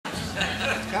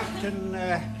Captain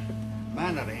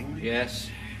Mannering. Yes?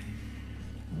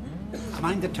 I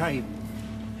mind the time,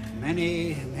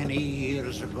 many, many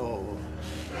years ago,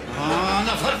 on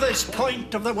the furthest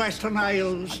point of the Western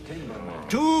Isles,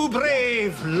 two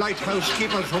brave lighthouse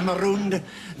keepers were marooned.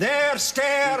 Their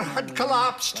stair had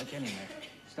collapsed,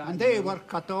 and they were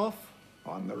cut off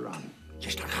on the run,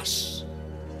 just like us.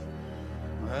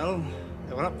 Well,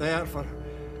 they were up there for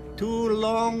 2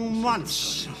 long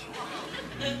months.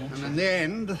 And in the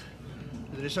end,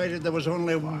 they decided there was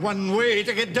only one way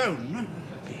to get down.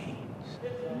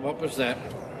 What was that?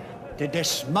 To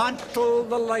dismantle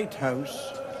the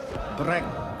lighthouse, brick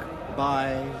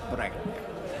by brick.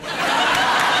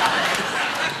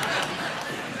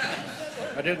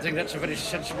 I don't think that's a very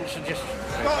sensible suggestion.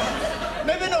 Well,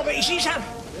 maybe not, but you see, sir,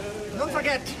 don't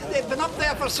forget, they've been up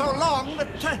there for so long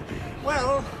that,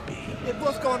 well, they've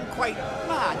both gone quite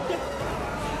mad.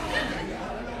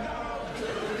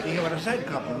 You hear what I said,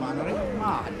 Captain Mannering?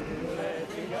 Mad.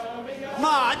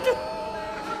 Mad?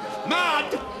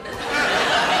 Mad!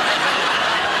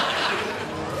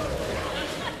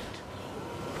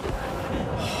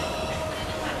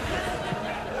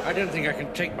 I don't think I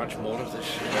can take much more of this.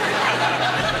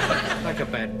 Like a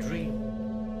bad dream.